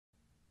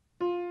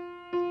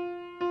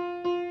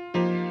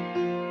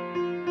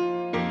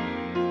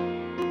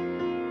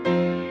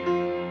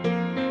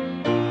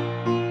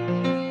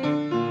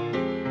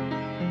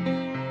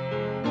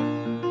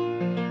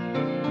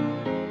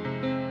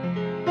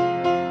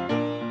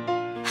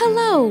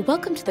Hello,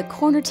 welcome to The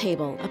Corner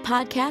Table, a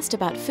podcast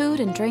about food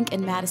and drink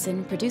in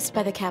Madison produced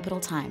by the Capital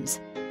Times.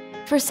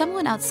 For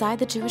someone outside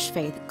the Jewish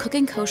faith,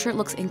 cooking kosher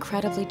looks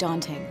incredibly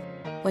daunting.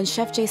 When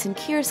Chef Jason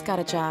Kierce got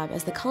a job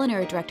as the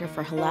culinary director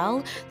for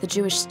Hillel, the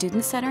Jewish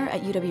Student Center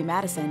at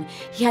UW-Madison,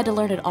 he had to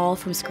learn it all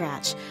from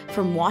scratch,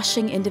 from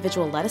washing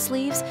individual lettuce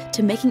leaves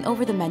to making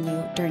over the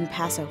menu during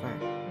Passover.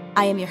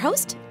 I am your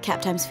host,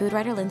 Cap Times food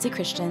writer Lindsay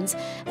Christians,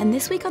 and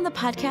this week on the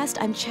podcast,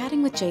 I'm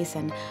chatting with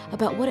Jason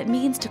about what it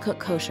means to cook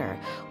kosher,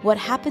 what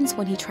happens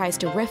when he tries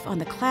to riff on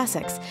the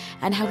classics,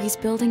 and how he's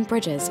building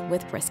bridges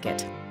with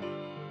brisket.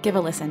 Give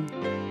a listen.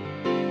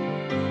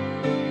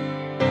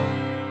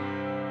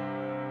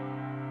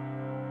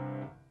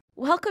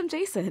 Welcome,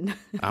 Jason.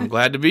 I'm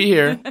glad to be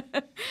here.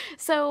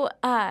 So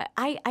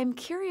I'm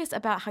curious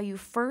about how you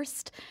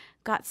first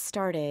got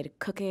started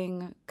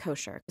cooking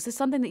kosher. Was this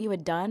something that you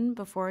had done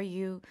before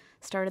you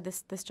started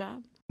this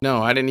job?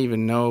 No, I didn't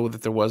even know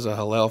that there was a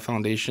Hillel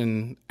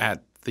Foundation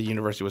at the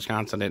University of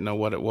Wisconsin. I didn't know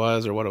what it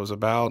was or what it was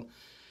about.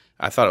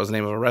 I thought it was the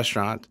name of a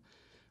restaurant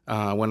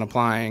when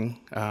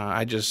applying.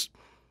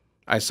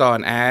 I saw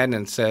an ad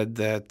and said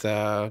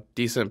that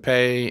decent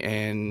pay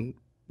and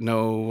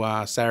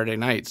no Saturday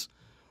nights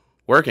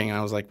working. And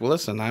I was like, well,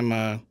 listen, I'm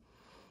a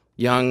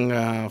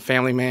young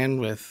family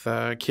man with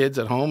kids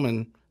at home,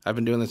 and I've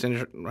been doing this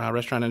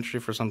restaurant industry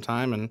for some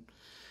time and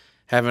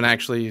haven't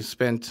actually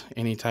spent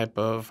any type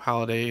of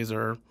holidays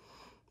or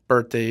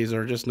birthdays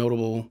or just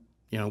notable,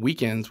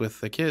 weekends with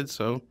the kids.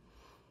 So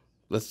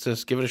let's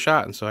just give it a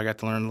shot. And so I got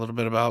to learn a little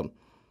bit about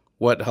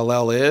what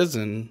Hillel is,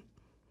 and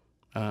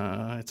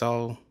it's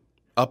all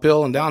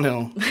uphill and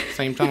downhill at the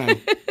same time.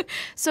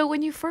 So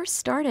when you first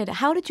started,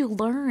 how did you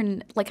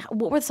learn?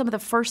 What were some of the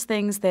first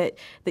things that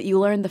you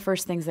learned, the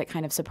first things that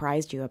kind of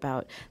surprised you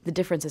about the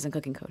differences in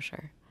cooking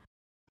kosher?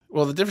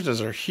 Well, the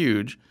differences are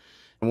huge.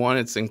 One,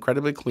 it's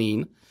incredibly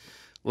clean.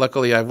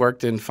 Luckily, I've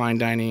worked in fine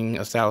dining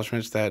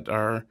establishments that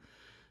are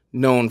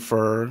known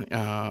for,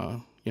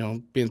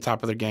 being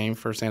top of their game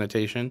for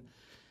sanitation.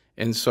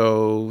 And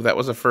so that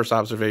was the first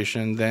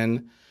observation.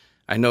 Then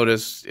I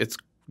noticed it's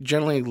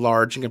generally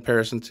large in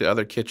comparison to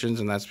other kitchens,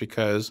 and that's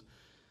because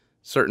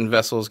certain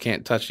vessels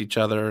can't touch each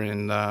other,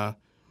 and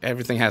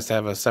everything has to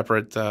have a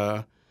separate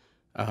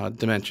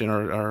dimension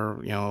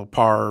or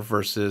par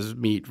versus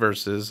meat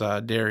versus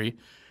dairy.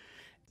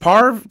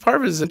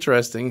 Parv is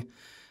interesting.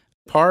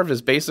 Parv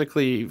is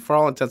basically, for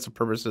all intents and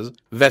purposes,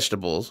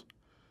 vegetables,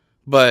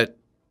 but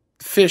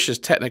fish is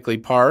technically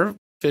parv.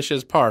 Fish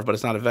is parv, but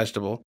it's not a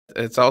vegetable.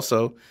 It's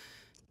also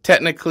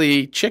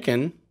technically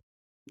chicken.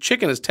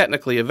 Chicken is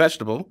technically a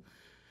vegetable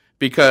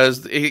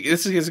because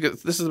this is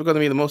going to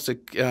be the most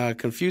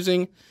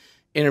confusing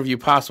interview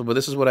possible, but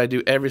this is what I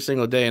do every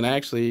single day, and I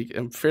actually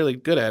am fairly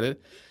good at it.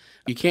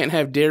 You can't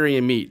have dairy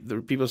and meat.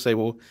 People say,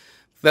 well,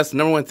 that's the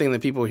number one thing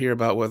that people hear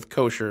about with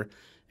kosher.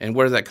 And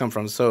where does that come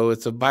from? So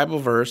it's a Bible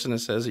verse, and it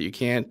says that you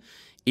can't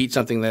eat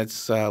something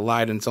that's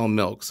lied in its own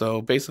milk.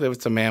 So basically, if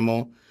it's a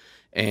mammal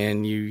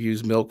and you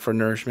use milk for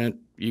nourishment,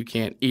 you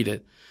can't eat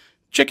it.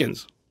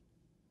 Chickens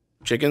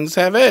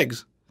have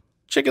eggs.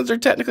 Chickens are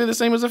technically the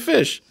same as a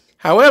fish.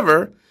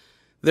 However,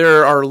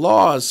 there are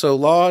laws. So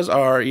laws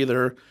are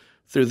either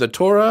through the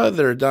Torah,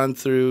 they're done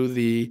through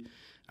the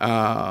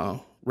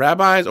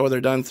rabbis, or they're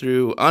done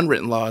through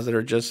unwritten laws that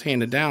are just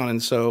handed down.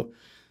 And so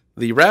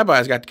the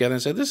rabbis got together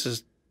and said, this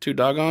is too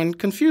doggone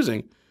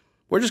confusing.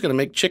 We're just going to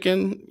make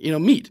chicken,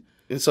 meat.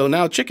 And so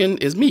now chicken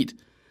is meat.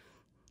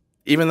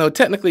 Even though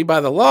technically by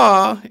the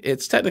law,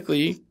 it's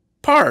technically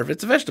parv.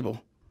 It's a vegetable.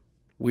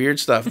 Weird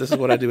stuff. This is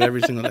what I do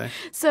every single day.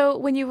 So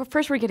when you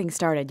first were getting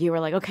started, you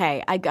were like,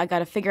 okay, I got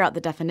to figure out the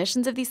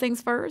definitions of these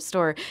things first,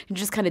 or you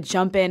just kind of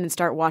jump in and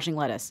start washing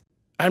lettuce?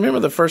 I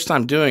remember the first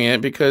time doing it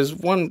because,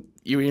 when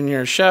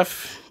you're a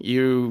chef,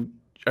 you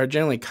are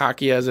generally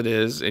cocky as it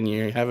is, and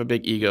you have a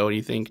big ego, and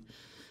you think,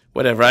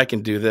 whatever, I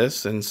can do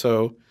this. And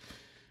so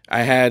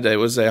it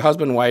was a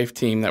husband-wife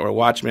team that were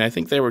watching me. I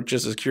think they were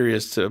just as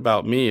curious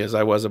about me as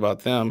I was about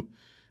them.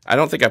 I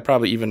don't think I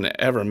probably even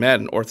ever met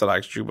an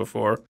Orthodox Jew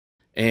before.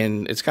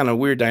 And it's kind of a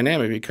weird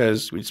dynamic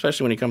because,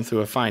 especially when you come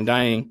through a fine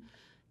dining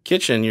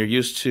kitchen, you're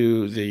used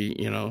to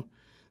the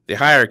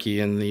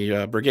hierarchy and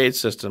the brigade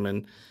system.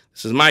 And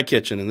this is my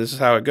kitchen, and this is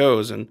how it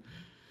goes. And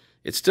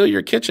it's still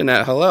your kitchen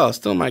at Hillel. It's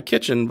still my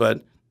kitchen,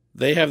 but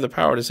they have the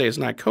power to say it's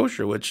not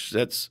kosher, which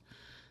that's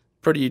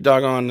pretty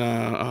doggone,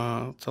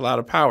 it's a lot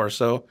of power.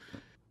 So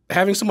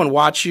having someone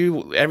watch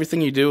you, everything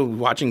you do,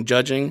 watching,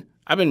 judging.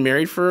 I've been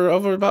married for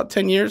over about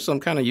 10 years, so I'm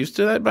kind of used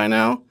to that by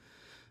now.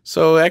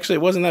 So actually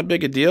it wasn't that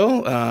big a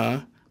deal.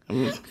 I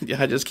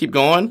just keep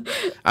going.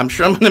 I'm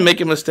sure I'm going to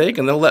make a mistake,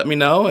 and they'll let me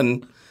know.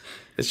 And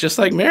it's just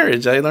like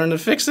marriage. I learn to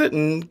fix it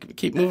and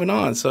keep moving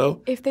on.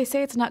 So if they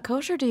say it's not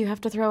kosher, do you have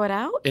to throw it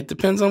out? It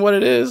depends on what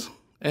it is.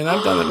 And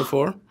I've done it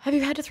before. Have you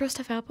had to throw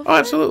stuff out before? Oh,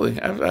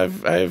 absolutely.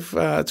 I've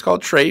it's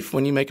called trafe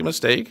when you make a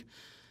mistake.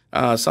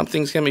 Some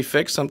things can be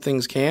fixed, some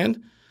things can't.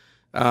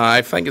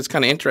 I think it's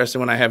kind of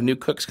interesting when I have new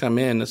cooks come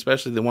in,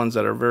 especially the ones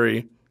that are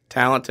very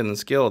talented and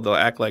skilled. They'll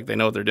act like they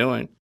know what they're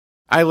doing.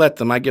 I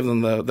give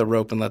them the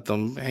rope and let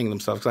them hang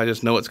themselves because I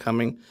just know it's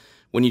coming.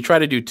 when you try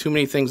to do too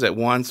many things at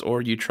once,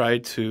 or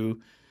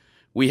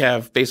we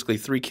have basically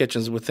 3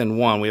 kitchens within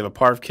one. We have a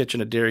parv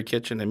kitchen, a dairy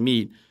kitchen, and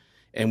meat,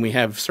 and we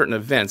have certain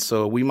events.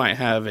 So we might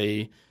have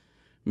a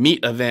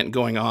meat event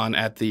going on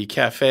at the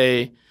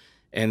cafe,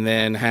 and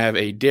then have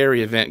a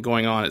dairy event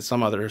going on at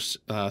some other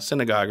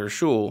synagogue or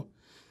shul,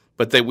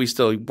 but that we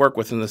still work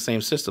within the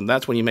same system.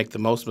 That's when you make the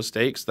most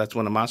mistakes. That's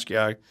when a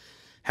mashgiach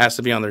has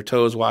to be on their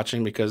toes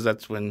watching, because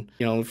that's when,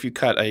 if you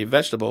cut a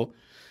vegetable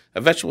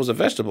is a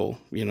vegetable,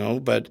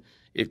 but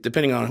if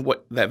depending on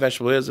what that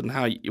vegetable is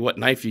and what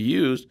knife you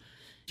use,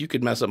 you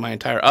could mess up my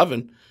entire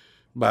oven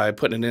by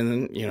putting it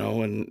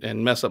in,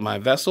 and mess up my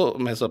vessel,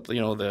 mess up,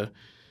 the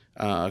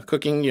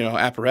cooking,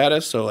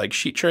 apparatus. So like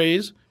sheet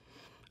trays,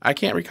 I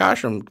can't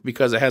re-kosher them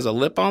because it has a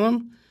lip on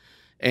them.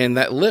 And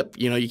that lip,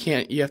 you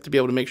have to be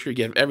able to make sure you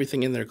get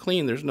everything in there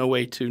clean. There's no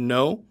way to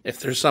know if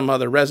there's some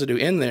other residue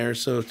in there.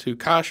 So to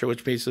kosher,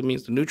 which basically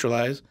means to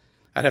neutralize,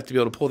 I'd have to be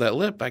able to pull that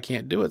lip. I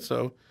can't do it.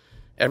 So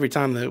every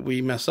time that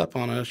we mess up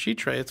on a sheet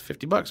tray, it's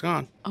 $50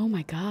 gone. Oh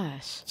my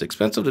gosh. It's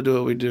expensive to do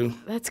what we do.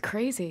 That's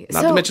crazy.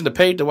 Not to mention the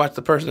pay to watch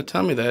the person to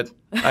tell me that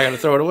I got to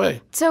throw it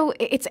away. So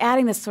it's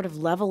adding this sort of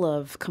level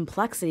of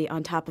complexity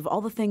on top of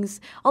all the things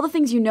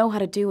you know how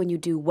to do and you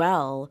do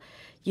well.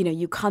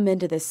 You come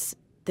into this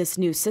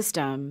new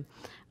system.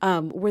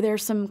 Were there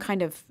some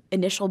kind of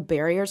initial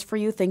barriers for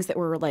you, things that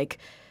were like,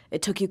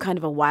 it took you kind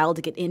of a while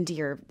to get into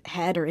your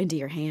head or into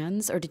your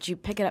hands, or did you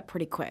pick it up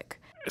pretty quick?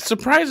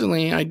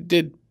 Surprisingly, I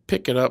did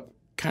pick it up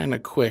kind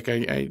of quick.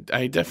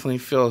 I definitely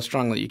feel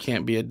strongly you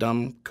can't be a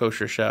dumb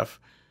kosher chef.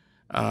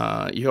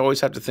 You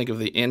always have to think of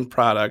the end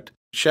product.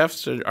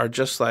 Chefs are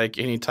just like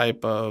any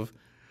type of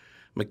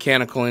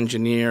mechanical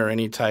engineer,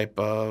 any type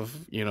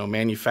of,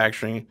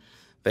 manufacturing.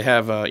 They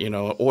have,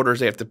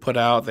 orders they have to put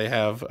out. They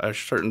have a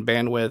certain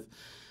bandwidth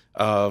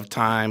of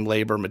time,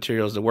 labor,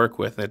 materials to work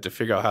with. They have to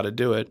figure out how to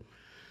do it.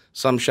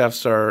 Some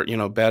chefs are,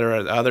 better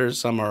at others.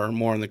 Some are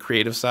more on the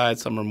creative side.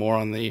 Some are more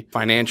on the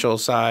financial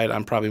side.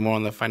 I'm probably more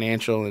on the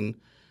financial, and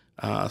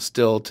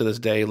still to this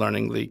day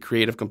learning the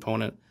creative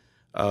component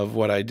of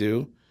what I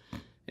do.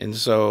 And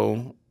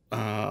so,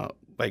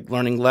 like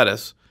learning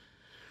lettuce.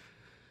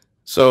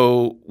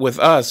 So with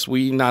us,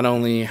 we not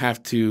only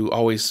have to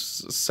always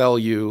sell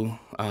you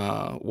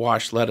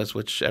washed lettuce,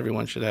 which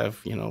everyone should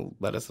have,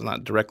 lettuce is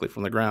not directly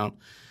from the ground,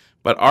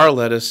 but our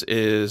lettuce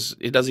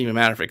it doesn't even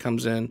matter if it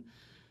comes in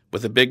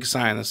with a big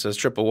sign that says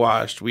triple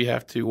washed. We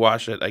have to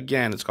wash it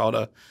again. It's called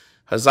a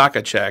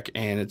hazaka check,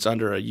 and it's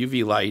under a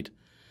UV light,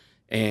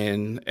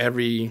 and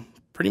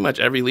pretty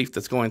much every leaf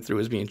that's going through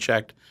is being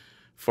checked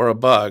for a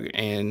bug.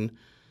 And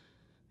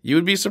you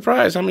would be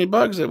surprised how many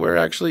bugs that we're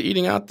actually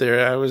eating out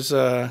there. I was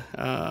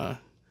there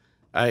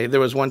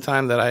was one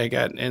time that I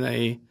got in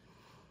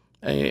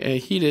a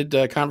heated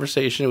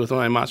conversation with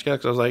one of my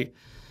mashgiachs. I was like,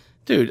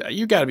 dude,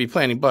 you got to be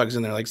planting bugs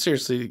in there. Like,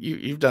 seriously,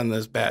 you've done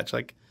this batch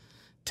like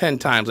 10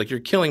 times. Like, you're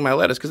killing my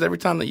lettuce, because every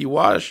time that you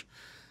wash,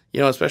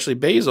 especially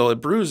basil,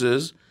 it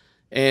bruises.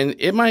 And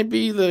it might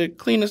be the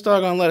cleanest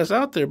doggone lettuce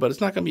out there, but it's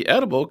not going to be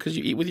edible because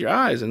you eat with your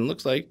eyes and it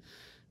looks like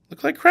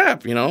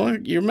crap.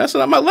 You're messing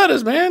up my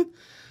lettuce, man.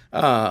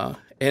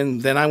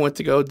 And then I went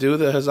to go do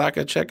the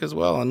hazaka check as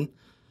well, and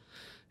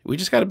we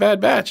just got a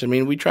bad batch. I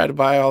mean, we try to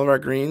buy all of our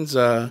greens.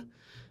 Right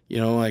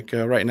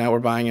now we're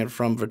buying it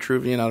from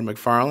Vitruvian out of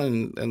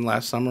McFarland, and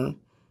last summer it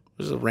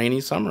was a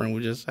rainy summer, and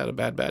we just had a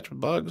bad batch with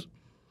bugs.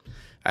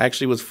 I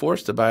actually was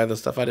forced to buy the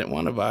stuff I didn't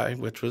want to buy,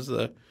 which was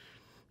the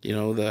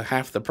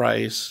half the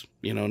price,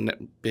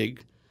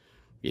 big,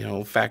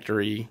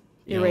 factory.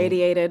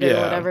 Irradiated or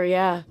whatever,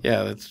 yeah.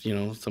 Yeah, that's,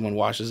 someone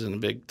washes in a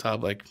big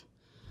tub. Like,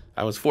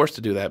 I was forced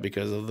to do that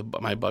because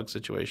of my bug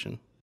situation.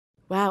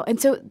 Wow.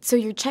 And so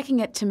you're checking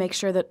it to make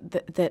sure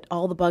that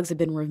all the bugs have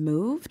been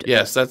removed?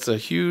 Yes, that's a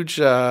huge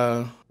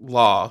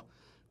law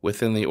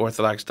within the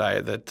Orthodox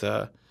diet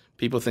that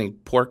people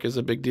think pork is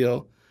a big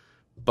deal.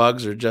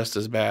 Bugs are just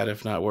as bad,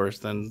 if not worse,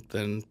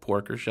 than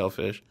pork or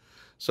shellfish.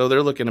 So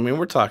they're looking,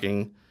 we're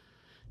talking,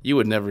 you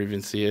would never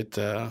even see it.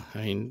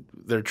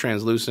 They're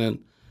translucent,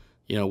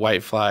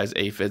 white flies,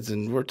 aphids,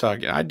 and we're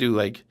talking, I do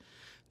like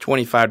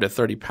 25 to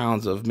 30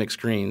 pounds of mixed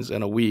greens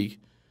in a week.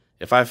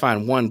 If I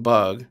find one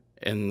bug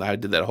and I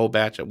did that whole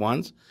batch at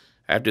once,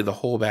 I have to do the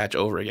whole batch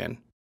over again.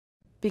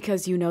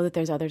 Because you know that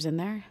there's others in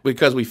there?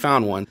 Because we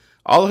found one.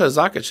 All the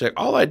hazaka check,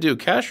 all I do,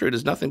 kashrut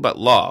is nothing but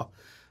law.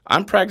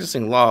 I'm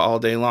practicing law all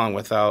day long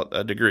without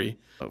a degree.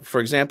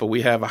 For example,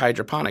 we have a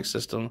hydroponic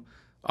system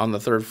on the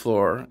 3rd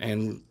floor,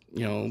 and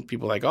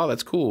people are like, oh,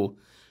 that's cool.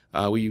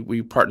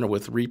 We partner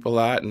with Reap a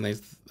lot, and they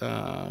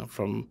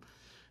from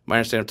my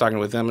understanding of talking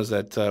with them is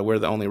that we're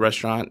the only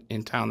restaurant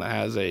in town that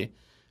has a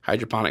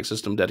hydroponic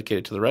system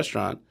dedicated to the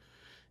restaurant.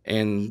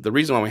 And the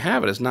reason why we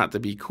have it is not to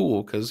be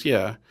cool, because,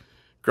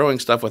 growing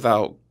stuff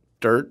without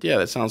dirt,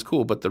 that sounds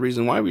cool. But the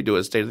reason why we do it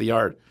is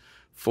state-of-the-art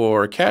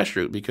for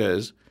kashrut,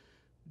 because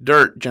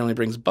dirt generally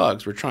brings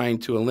bugs. We're trying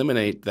to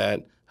eliminate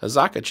that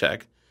hazaka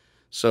check.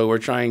 So we're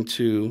trying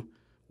to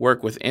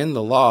work within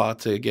the law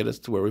to get us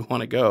to where we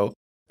want to go.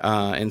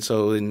 And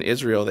so in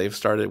Israel, they've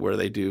started where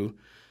they do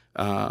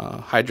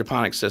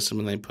hydroponic system,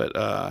 and they put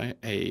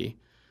a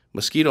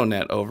mosquito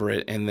net over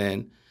it, and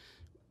then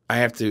I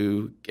have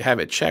to have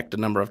it checked a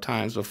number of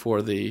times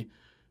before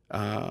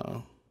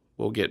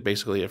we'll get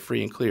basically a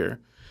free and clear.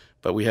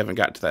 But we haven't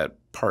got to that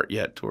part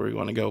yet to where we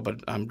want to go.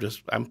 But I'm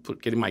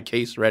getting my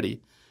case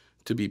ready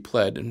to be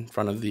pled in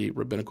front of the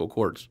rabbinical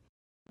courts.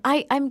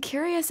 I'm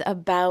curious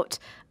about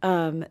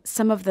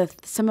some of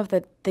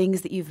the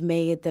things that you've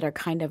made that are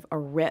kind of a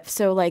riff.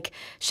 So, like,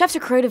 chefs are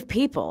creative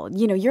people.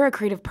 You know, you're a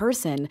creative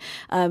person.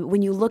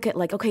 When you look at,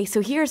 like, okay,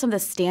 so here are some of the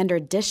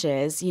standard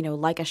dishes, you know,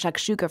 like a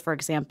shakshuka, for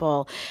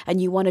example,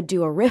 and you want to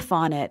do a riff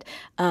on it.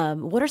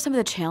 What are some of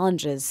the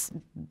challenges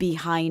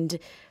behind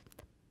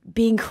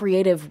being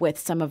creative with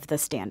some of the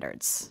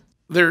standards?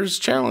 There's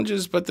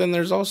challenges, but then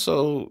there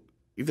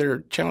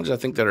are challenges, I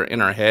think, that are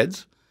in our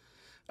heads.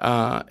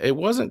 It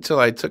wasn't until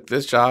I took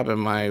this job and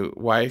my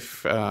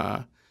wife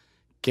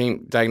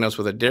came diagnosed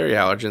with a dairy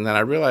allergen that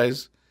I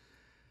realized,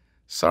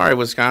 sorry,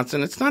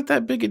 Wisconsin, it's not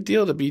that big a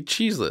deal to be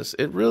cheeseless.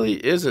 It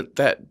really isn't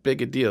that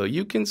big a deal.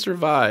 You can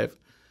survive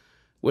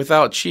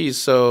without cheese.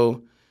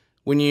 So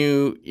when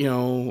you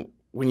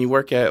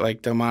work at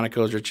like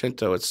Delmonico's or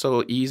Chinto, it's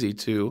so easy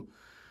to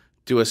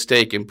do a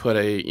steak and put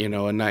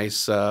a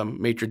nice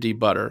maitre d'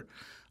 butter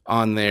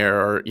on there,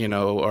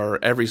 or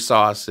every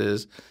sauce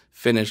is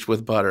finished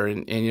with butter,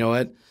 and you know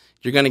what?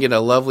 You're going to get a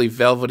lovely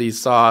velvety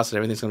sauce, and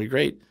everything's going to be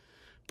great.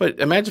 But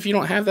imagine if you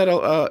don't have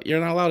that, you're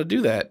not allowed to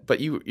do that.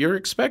 But you're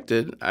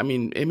expected. I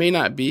mean, it may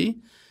not be.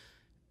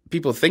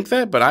 People think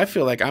that, but I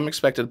feel like I'm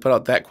expected to put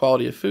out that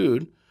quality of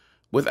food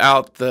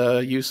without the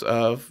use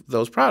of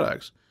those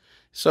products.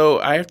 So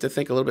I have to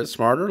think a little bit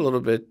smarter, a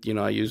little bit,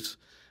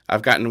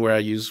 I've gotten where I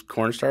use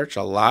cornstarch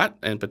a lot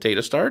and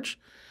potato starch.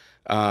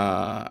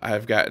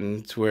 I've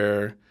gotten to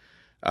where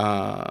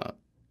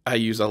I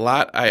use a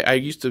lot. I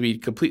used to be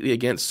completely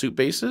against soup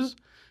bases,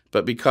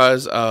 but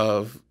because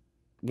of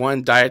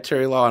one,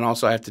 dietary law, and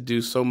also I have to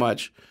do so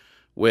much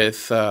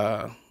with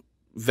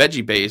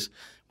veggie base.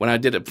 When I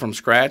did it from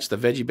scratch, the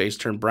veggie base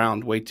turned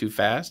brown way too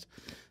fast.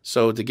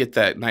 So to get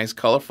that nice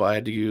colorful, I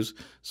had to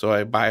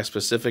I buy a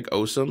specific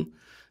Osem.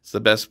 It's the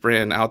best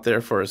brand out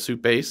there for a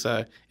soup base.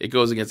 It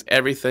goes against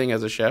everything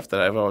as a chef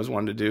that I've always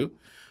wanted to do.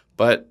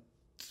 But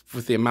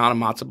with the amount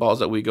of matzo balls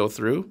that we go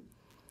through,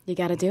 you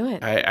got to do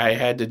it. I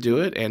had to do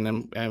it,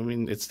 and I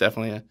mean, it's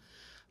definitely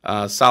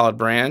a solid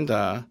brand.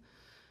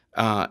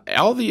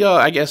 All the,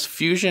 I guess,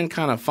 fusion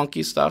kind of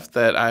funky stuff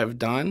that I've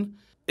done,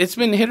 it's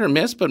been hit or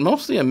miss, but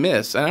mostly a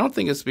miss. And I don't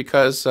think it's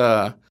because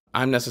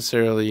I'm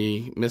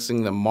necessarily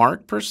missing the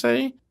mark per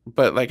se.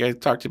 But like I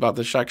talked about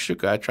the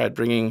shakshuka, I tried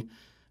bringing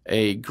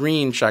a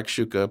green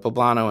shakshuka,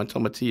 poblano and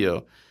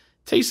tomatillo.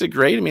 Tasted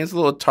great. I mean, it's a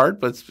little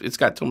tart, but it's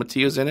got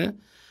tomatillos in it.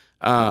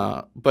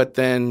 But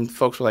then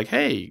folks were like,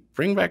 hey,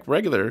 bring back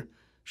regular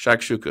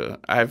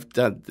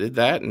shakshuka. Did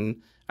that,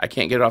 and I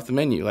can't get it off the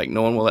menu. Like,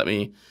 no one will let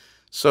me.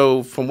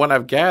 So from what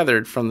I've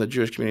gathered from the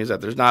Jewish community is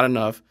that there's not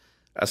enough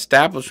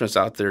establishments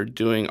out there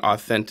doing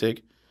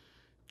authentic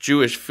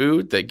Jewish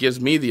food that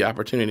gives me the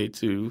opportunity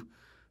to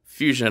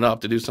fusion it up,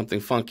 to do something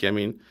funky. I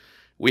mean,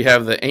 we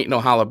have the Ain't No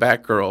Holla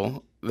Back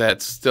Girl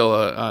that's still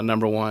a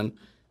number one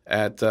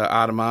at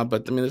Adama,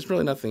 but I mean, there's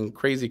really nothing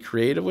crazy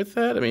creative with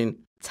that. I mean,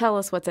 tell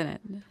us what's in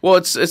it. Well,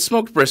 it's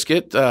smoked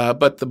brisket,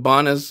 but the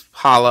bun is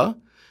challah.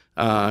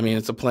 I mean,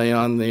 it's a play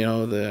on the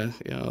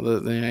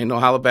Ain't No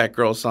Holla Back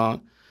Girl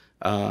song.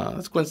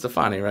 That's Gwen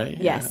Stefani, right?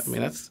 Yes. Yeah, I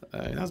mean,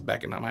 that was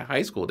back in my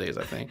high school days,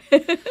 I think.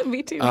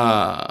 Me too.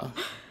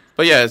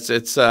 But yeah,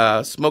 it's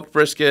smoked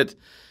brisket.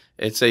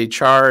 It's a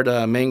charred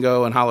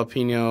mango and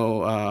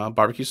jalapeno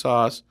barbecue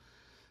sauce.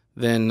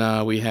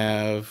 Then we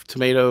have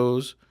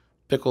tomatoes,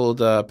 pickled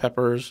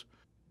peppers.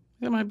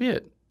 That might be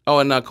it. Oh,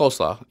 and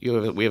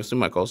coleslaw. We have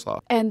sumac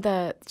coleslaw. And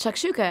the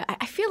shakshuka,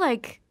 I feel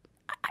like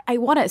I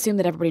want to assume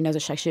that everybody knows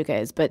what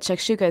shakshuka is, but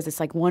shakshuka is this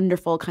like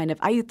wonderful kind of,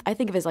 I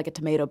think of it as like a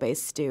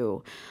tomato-based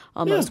stew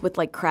almost, with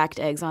like cracked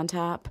eggs on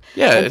top.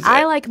 Yeah. And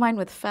I like mine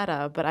with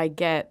feta, but I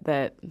get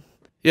that.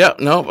 Yeah,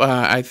 no,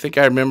 I think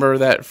I remember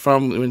that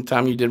from the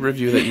time you did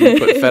review that you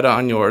put feta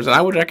on yours. And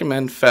I would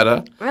recommend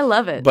feta. I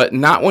love it. But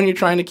not when you're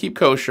trying to keep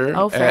kosher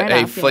at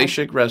a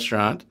fleishik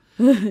restaurant.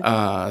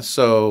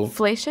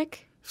 Fleishik?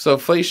 So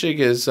fleishik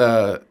is,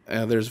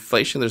 there's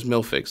fleish and there's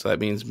milfik, so that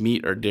means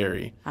meat or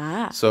dairy.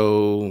 Ah.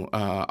 So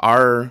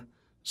our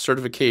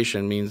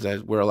certification means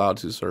that we're allowed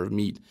to serve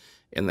meat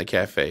in the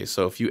cafe.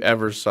 So if you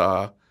ever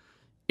saw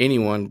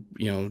anyone,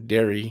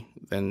 dairy,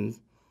 then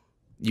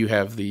you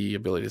have the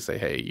ability to say,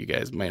 hey, you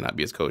guys may not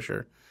be as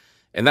kosher.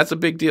 And that's a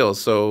big deal.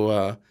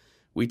 So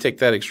we take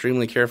that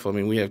extremely careful. I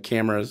mean, we have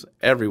cameras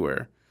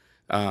everywhere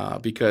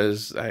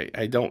because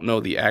I don't know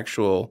the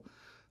actual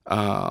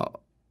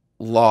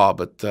law,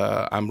 but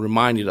I'm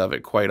reminded of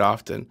it quite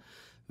often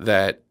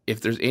that if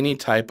there's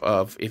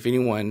if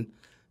anyone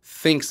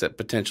thinks that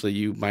potentially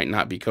you might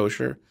not be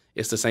kosher,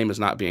 it's the same as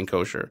not being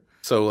kosher.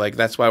 So like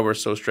that's why we're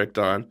so strict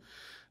on.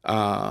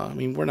 I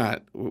mean,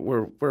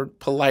 we're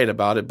polite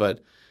about it, but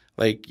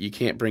like you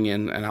can't bring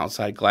in an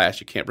outside glass,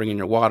 you can't bring in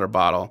your water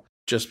bottle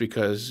just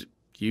because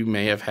you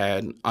may have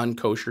had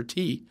unkosher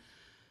tea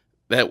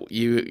that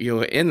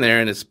you in there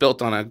and it's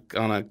spilt on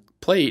a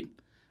plate.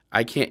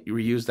 I can't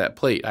reuse that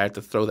plate. I have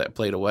to throw that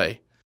plate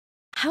away.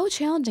 How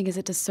challenging is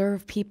it to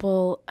serve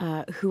people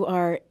who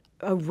are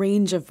a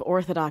range of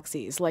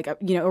orthodoxies, like, a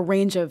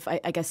range of,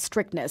 I guess,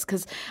 strictness?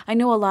 Because I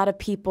know a lot of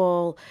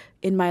people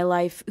in my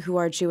life who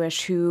are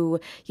Jewish who,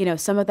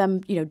 some of them,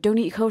 don't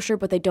eat kosher,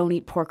 but they don't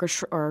eat pork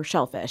or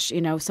shellfish.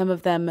 Some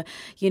of them,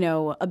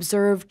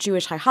 observe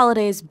Jewish high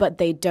holidays, but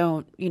they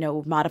don't,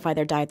 modify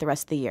their diet the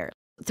rest of the year.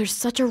 There's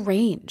such a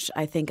range,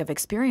 I think, of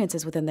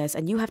experiences within this,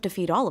 and you have to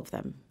feed all of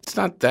them. It's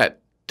not that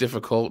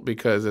difficult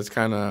because it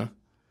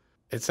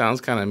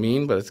sounds kind of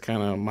mean, but it's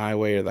kind of my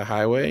way or the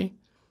highway.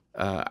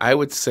 I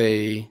would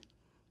say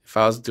if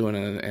I was doing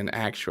an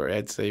actuary,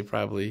 I'd say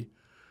probably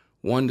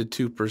 1%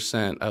 to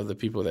 2% of the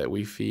people that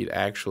we feed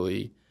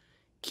actually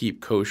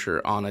keep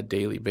kosher on a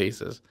daily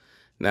basis.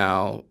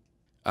 Now,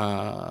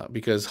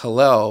 because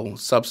Hillel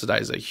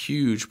subsidized a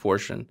huge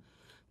portion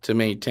to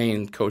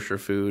maintain kosher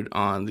food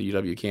on the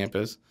UW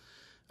campus,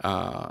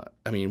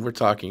 we're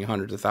talking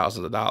hundreds of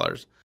thousands of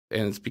dollars.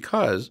 And it's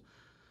because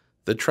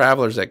the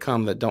travelers that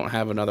come that don't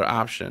have another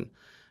option,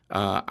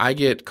 I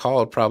get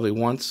called probably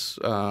once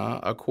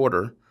a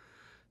quarter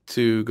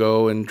to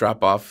go and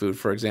drop off food,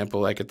 for example,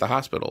 like at the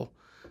hospital.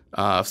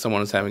 If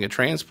someone is having a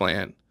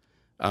transplant,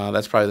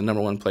 that's probably the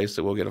number one place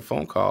that we'll get a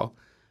phone call.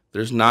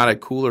 There's not a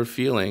cooler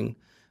feeling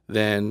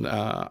than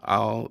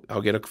I'll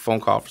get a phone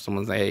call from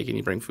someone saying, hey, can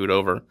you bring food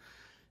over?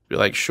 Be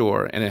like,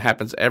 sure. And it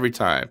happens every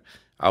time.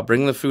 I'll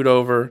bring the food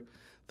over.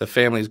 The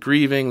family's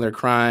grieving, they're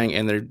crying,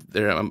 and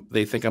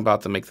they think I'm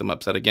about to make them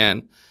upset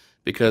again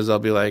because I'll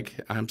be like,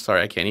 I'm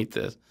sorry, I can't eat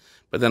this.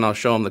 But then I'll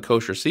show them the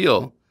kosher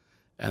seal,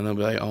 and they'll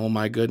be like, oh,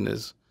 my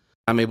goodness.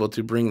 I'm able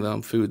to bring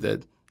them food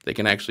that they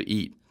can actually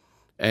eat,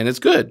 and it's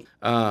good.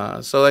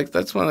 So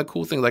that's one of the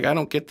cool things. I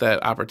don't get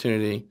that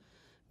opportunity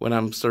when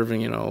I'm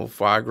serving,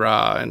 foie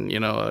gras and,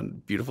 a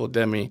beautiful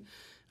demi.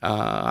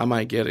 I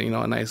might get,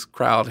 a nice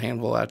crowd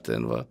handful at the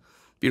end of a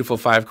beautiful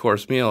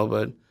 5-course meal,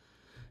 but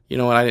you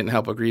know what? I didn't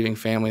help a grieving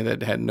family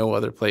that had no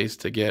other place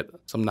to get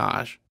some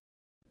nosh.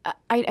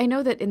 I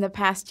know that in the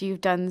past you've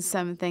done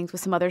some things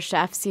with some other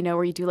chefs,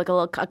 where you do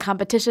a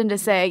competition to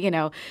say,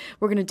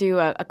 we're going to do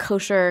a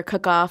kosher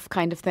cook-off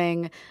kind of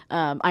thing,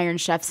 Iron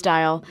Chef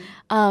style.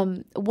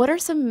 What are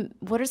some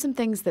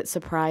things that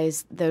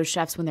surprise those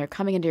chefs when they're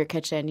coming into your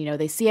kitchen?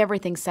 They see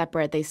everything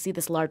separate. They see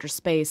this larger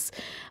space.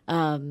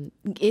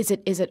 Is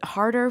it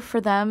harder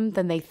for them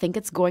than they think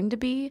it's going to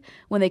be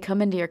when they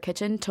come into your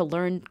kitchen to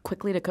learn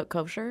quickly to cook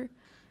kosher?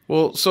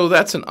 Well, so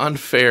that's an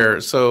unfair.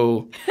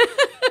 So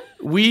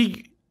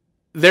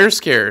they're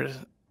scared,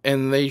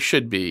 and they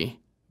should be,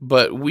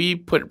 but we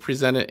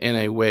present it in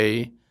a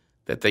way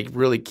that they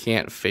really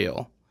can't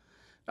fail.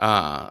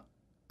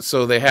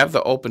 So they have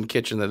the open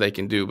kitchen that they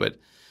can do, but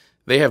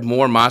they have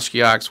more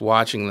mashgiachs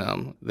watching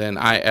them than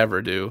I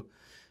ever do.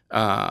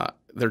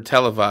 They're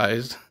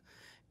televised,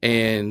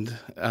 and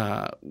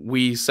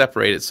we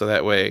separate it so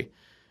that way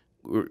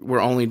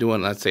we're only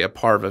doing, let's say, a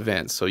parve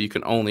event, so you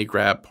can only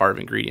grab parve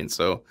ingredients.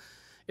 So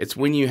it's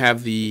when you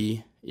have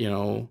the,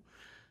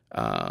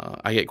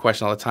 I get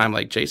questioned all the time,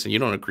 like, Jason, you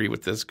don't agree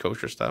with this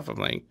kosher stuff. I'm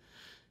like,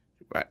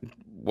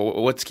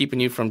 what's keeping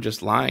you from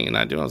just lying and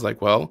not doing it? I was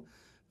like, well,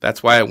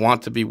 that's why I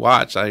want to be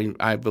watched.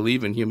 I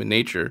believe in human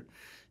nature,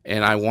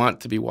 and I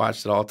want to be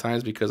watched at all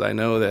times because I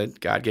know that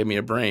God gave me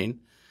a brain.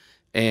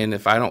 And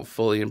if I don't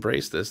fully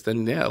embrace this,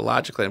 then, yeah,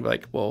 logically, I'm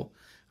like, well,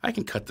 I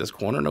can cut this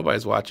corner.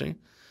 Nobody's watching.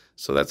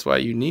 So that's why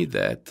you need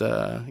that.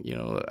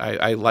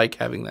 I like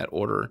having that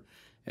order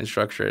and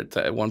structure.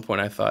 At one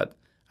point, I thought,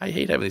 I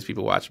hate having these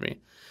people watch me.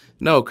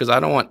 No, because I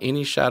don't want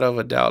any shadow of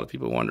a doubt of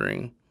people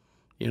wondering,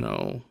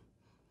 did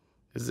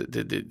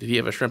he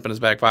have a shrimp in his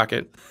back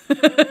pocket?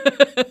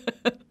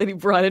 That he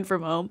brought in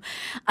from home.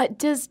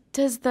 Does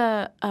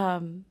the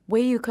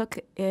way you cook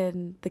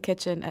in the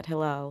kitchen at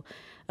Hillel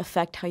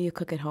affect how you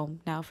cook at home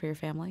now for your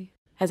family?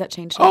 Has that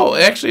changed? Oh,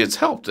 actually, it's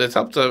helped. It's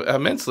helped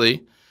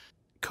immensely.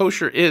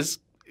 Kosher is,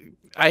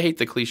 I hate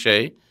the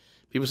cliche.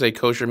 People say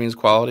kosher means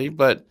quality,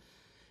 but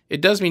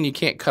it does mean you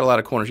can't cut a lot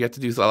of corners. You have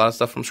to do a lot of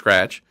stuff from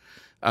scratch.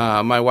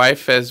 My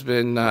wife has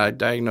been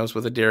diagnosed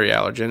with a dairy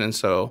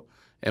allergen,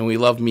 and we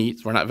love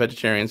meat. We're not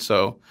vegetarians,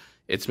 so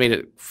it's made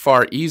it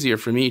far easier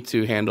for me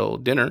to handle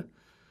dinner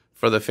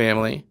for the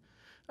family.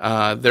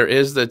 There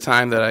is the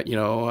time that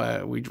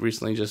we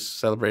recently just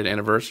celebrated an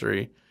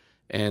anniversary,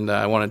 and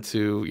I wanted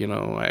to,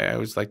 I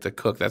always like to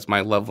cook. That's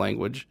my love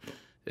language,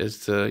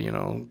 is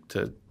to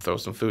throw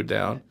some food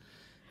down.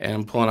 And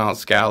I'm pulling out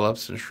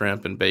scallops and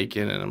shrimp and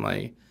bacon, and I'm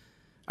like,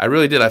 I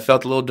really did. I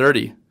felt a little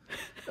dirty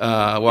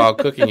while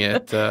cooking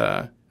it.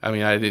 I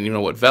didn't even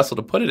know what vessel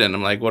to put it in.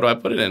 I'm like, what do I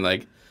put it in?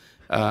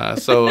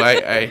 So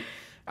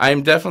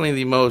I'm definitely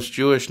the most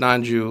Jewish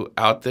non-Jew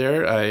out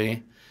there.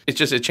 It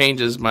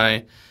changes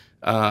my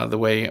the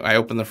way I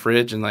open the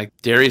fridge, and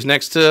dairy's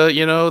next to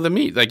the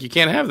meat. You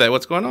can't have that.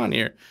 What's going on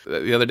here?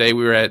 The other day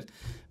we were at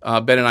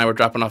Ben and I were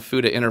dropping off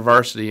food at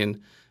InterVarsity,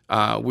 and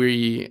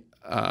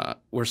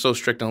we're so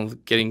strict on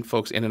getting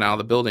folks in and out of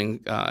the building,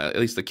 at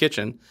least the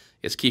kitchen.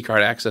 It's key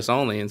card access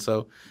only, and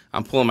so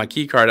I'm pulling my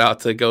key card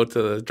out to go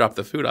to drop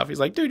the food off. He's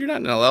like, dude, you're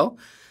not in LL.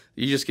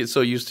 you just get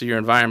so used to your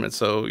environment.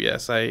 So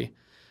yes, I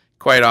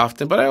quite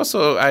often, but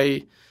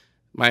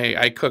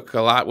I cook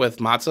a lot with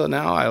matzah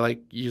now. I like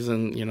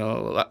using, a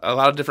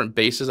lot of different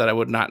bases that I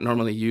would not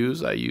normally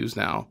use. I use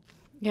now.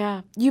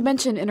 Yeah. You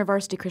mentioned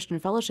InterVarsity Christian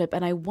Fellowship,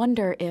 and I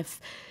wonder if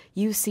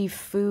you see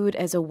food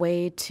as a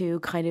way to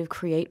kind of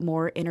create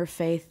more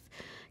interfaith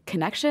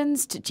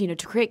connections, to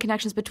create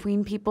connections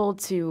between people,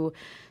 to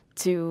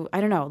I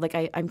don't know, like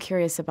I'm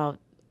curious about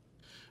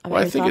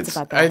your thoughts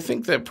about that. I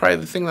think that probably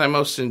the thing that I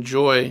most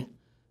enjoy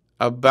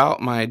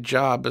about my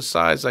job,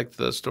 besides like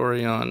the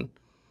story on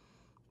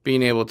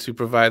being able to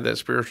provide that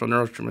spiritual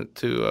nourishment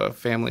to a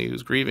family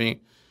who's grieving,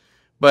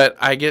 but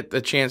I get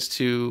the chance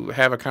to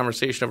have a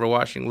conversation over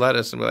washing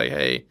lettuce and be like,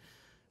 hey,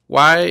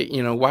 why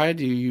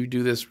do you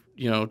do this,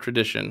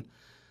 tradition?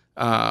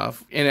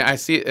 And I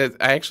see it,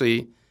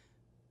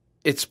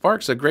 it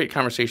sparks a great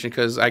conversation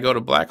because I go to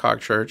Blackhawk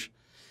Church,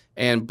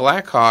 and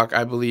Blackhawk,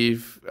 I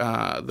believe,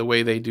 the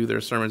way they do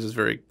their sermons is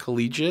very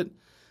collegiate.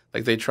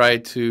 Like they try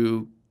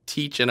to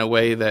teach in a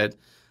way that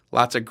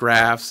lots of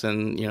graphs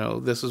and,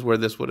 this is where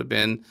this would have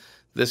been,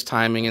 this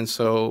timing. And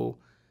so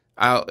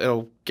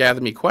it'll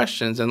gather me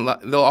questions, and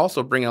they'll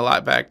also bring a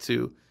lot back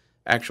to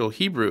actual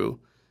Hebrew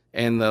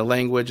and the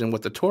language and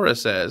what the Torah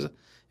says.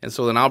 And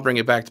so then I'll bring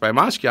it back to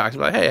my mashgiach and be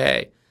like,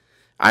 hey,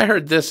 I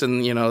heard this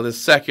in, this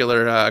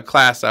secular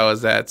class I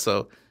was at.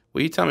 So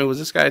will you tell me, was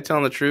this guy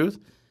telling the truth?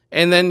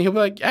 And then he'll be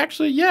like,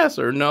 actually, yes,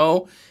 or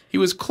no, he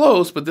was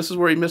close, but this is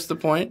where he missed the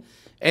point.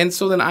 And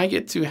so then I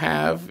get to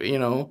have,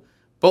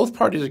 both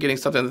parties are getting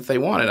something that they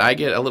wanted. I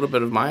get a little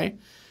bit of my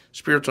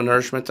spiritual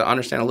nourishment to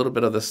understand a little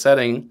bit of the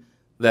setting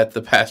that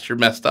the pastor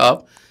messed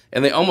up.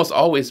 And they almost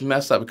always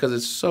mess up because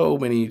it's so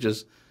many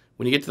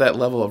when you get to that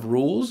level of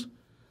rules,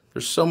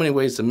 there's so many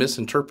ways to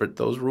misinterpret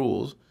those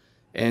rules.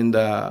 And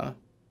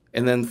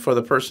then for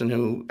the person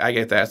who I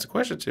get to ask the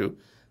question to,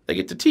 they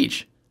get to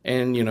teach.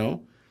 And,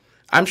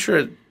 I'm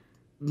sure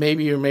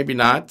maybe or maybe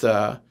not,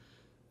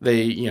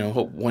 they,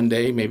 hope one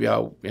day maybe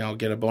I'll,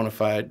 get a bona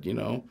fide,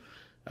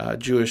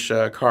 Jewish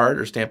card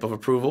or stamp of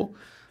approval.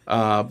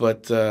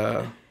 But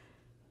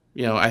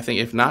I think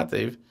if not,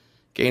 they've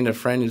gained a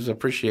friend who's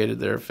appreciated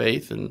their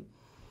faith and,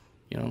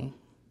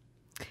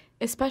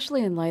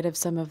 Especially in light of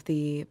some of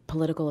the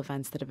political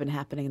events that have been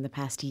happening in the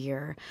past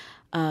year,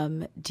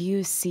 do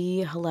you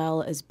see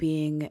Hillel as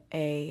being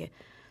a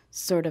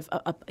sort of,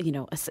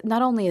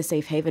 not only a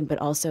safe haven, but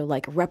also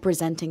like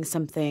representing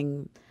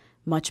something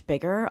much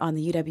bigger on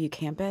the UW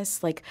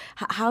campus? Like,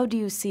 how do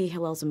you see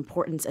Hillel's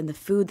importance and the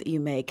food that you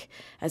make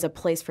as a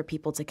place for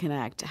people to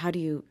connect? How do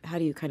you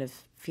kind of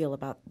feel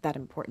about that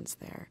importance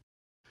there?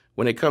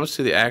 When it comes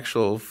to the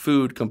actual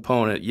food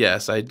component,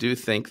 yes, I do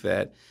think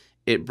that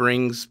it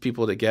brings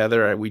people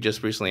together. We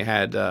just recently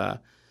had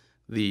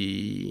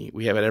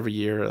we have it every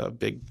year, a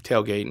big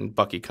tailgate, and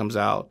Bucky comes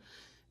out.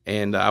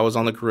 And I was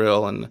on the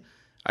grill, and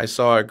I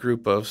saw a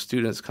group of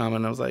students come,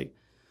 and I was like,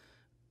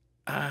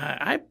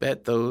 I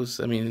bet those,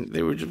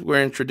 they were just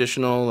wearing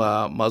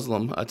traditional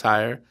Muslim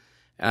attire,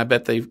 and I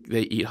bet they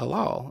eat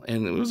halal.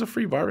 And it was a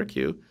free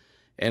barbecue,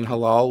 and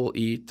halal will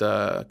eat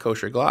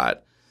kosher glatt.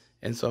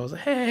 And so I was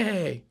like,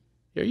 hey,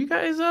 are you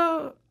guys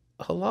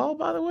halal,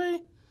 by the way?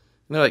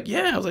 And they're like,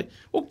 yeah. I was like,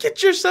 well,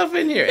 get yourself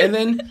in here. And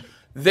then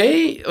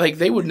they were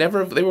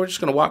just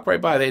going to walk right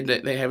by. They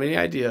didn't have any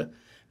idea.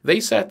 They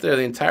sat there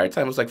the entire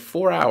time. It was like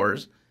 4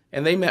 hours,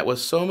 and they met with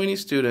so many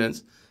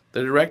students,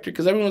 the director,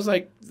 because everyone was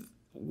like,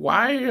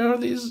 why are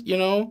these,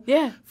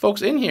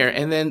 folks in here?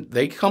 And then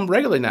they come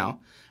regularly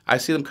now. I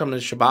see them come to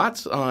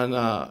Shabbats on,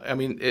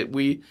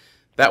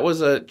 that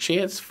was a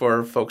chance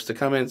for folks to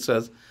come in and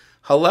says,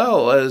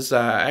 Hillel is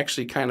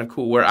actually kind of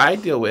cool. Where I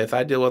deal with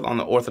on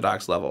the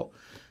Orthodox level.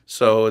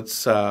 So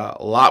it's a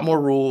lot more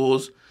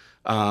rules,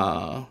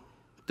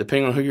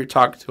 depending on who you're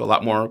talking to, a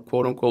lot more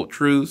quote-unquote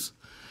truths.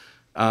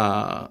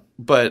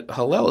 But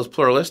Hillel is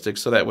pluralistic,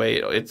 so that way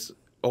it's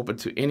open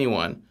to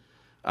anyone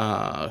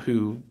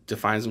who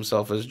defines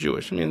himself as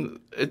Jewish.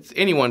 It's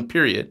anyone,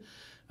 period.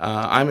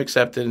 I'm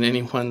accepted in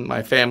anyone,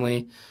 my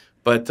family.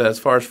 But as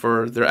far as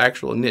for their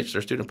actual niche,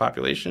 their student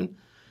population,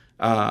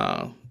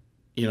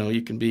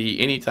 you can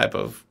be any type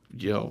of,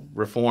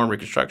 reform,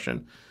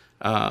 reconstruction.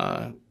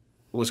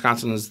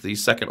 Wisconsin is the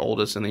second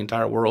oldest in the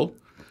entire world.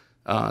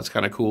 It's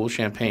kind of cool.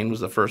 Champaign was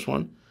the first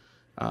one.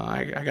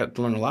 I got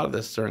to learn a lot of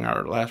this during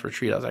our last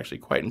retreat. I was actually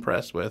quite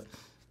impressed with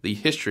the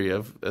history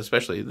of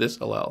especially this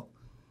Hillel.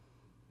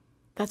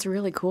 That's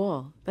really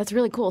cool.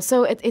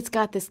 So it's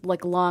got this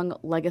long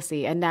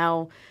legacy, and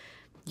now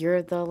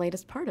you're the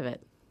latest part of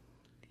it.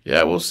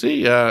 Yeah, we'll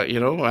see.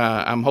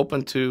 I'm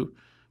hoping to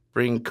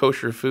bring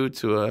kosher food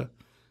to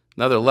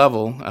another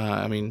level.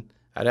 I'd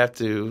have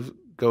to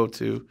go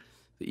to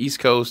the East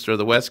Coast or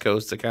the West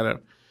Coast to kind of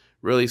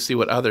really see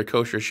what other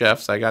kosher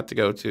chefs. I got to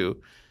go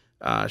to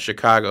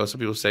Chicago. Some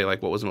people say,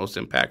 what was the most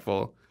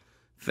impactful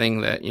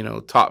thing that,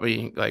 taught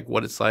me,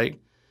 what it's like.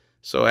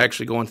 So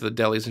actually going to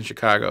the delis in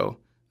Chicago,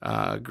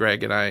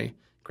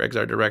 Greg's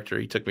our director.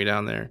 He took me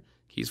down there.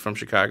 He's from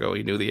Chicago.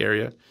 He knew the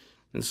area.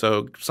 And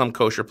so some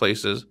kosher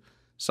places,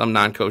 some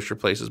non-kosher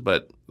places,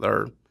 but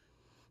they're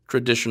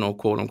traditional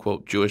quote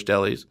unquote Jewish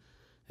delis.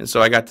 And so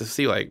I got to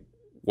see like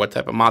what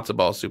type of matzo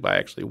ball soup I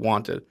actually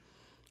wanted.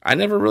 I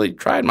never really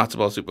tried matzo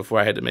ball soup before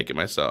I had to make it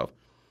myself.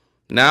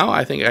 Now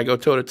I think I go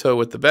toe to toe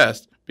with the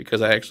best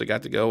because I actually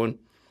got to go and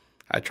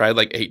I tried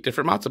like 8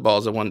 different matzo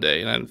balls in one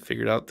day, and I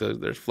figured out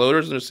there's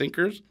floaters and there's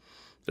sinkers.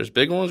 There's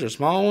big ones, there's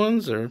small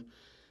ones, or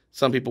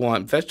some people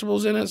want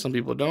vegetables in it, some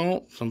people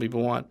don't. Some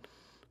people want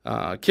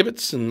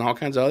kibbutz and all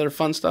kinds of other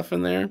fun stuff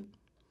in there.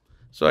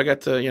 So I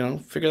got to,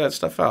 figure that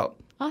stuff out.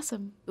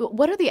 Awesome.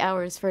 What are the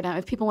hours for now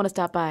if people want to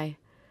stop by?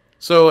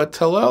 So at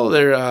Hillel,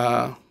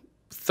 they're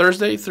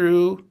Thursday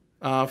through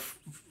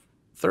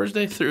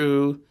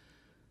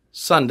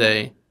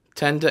Sunday,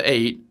 10 to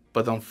 8.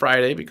 But on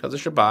Friday, because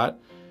of Shabbat,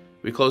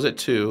 we close at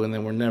 2, and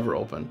then we're never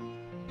open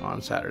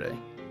on Saturday.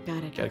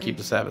 Got it. Got to keep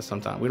the Sabbath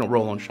sometime. We don't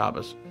roll on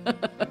Shabbos.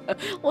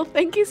 Well,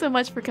 thank you so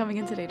much for coming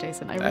in today,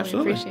 Jason. I really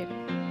Absolutely. appreciate it.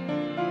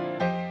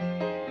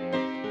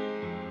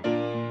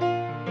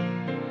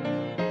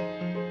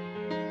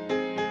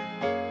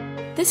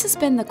 This has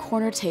been The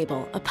Corner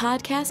Table, a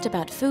podcast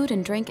about food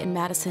and drink in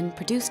Madison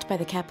produced by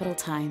the Capital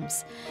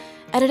Times.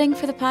 Editing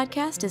for the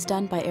podcast is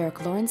done by Eric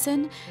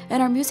Lawrenson,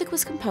 and our music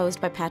was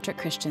composed by Patrick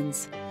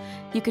Christians.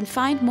 You can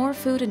find more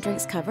food and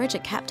drinks coverage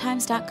at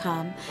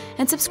madison.com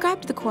and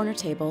subscribe to The Corner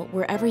Table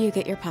wherever you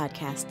get your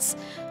podcasts.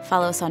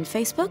 Follow us on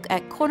Facebook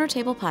at Corner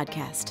Table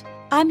Podcast.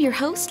 I'm your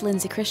host,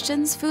 Lindsay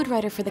Christians, food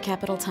writer for the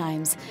Capital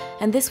Times,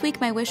 and this week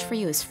my wish for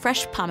you is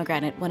fresh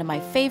pomegranate, one of my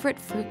favorite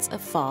fruits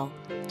of fall.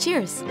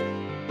 Cheers!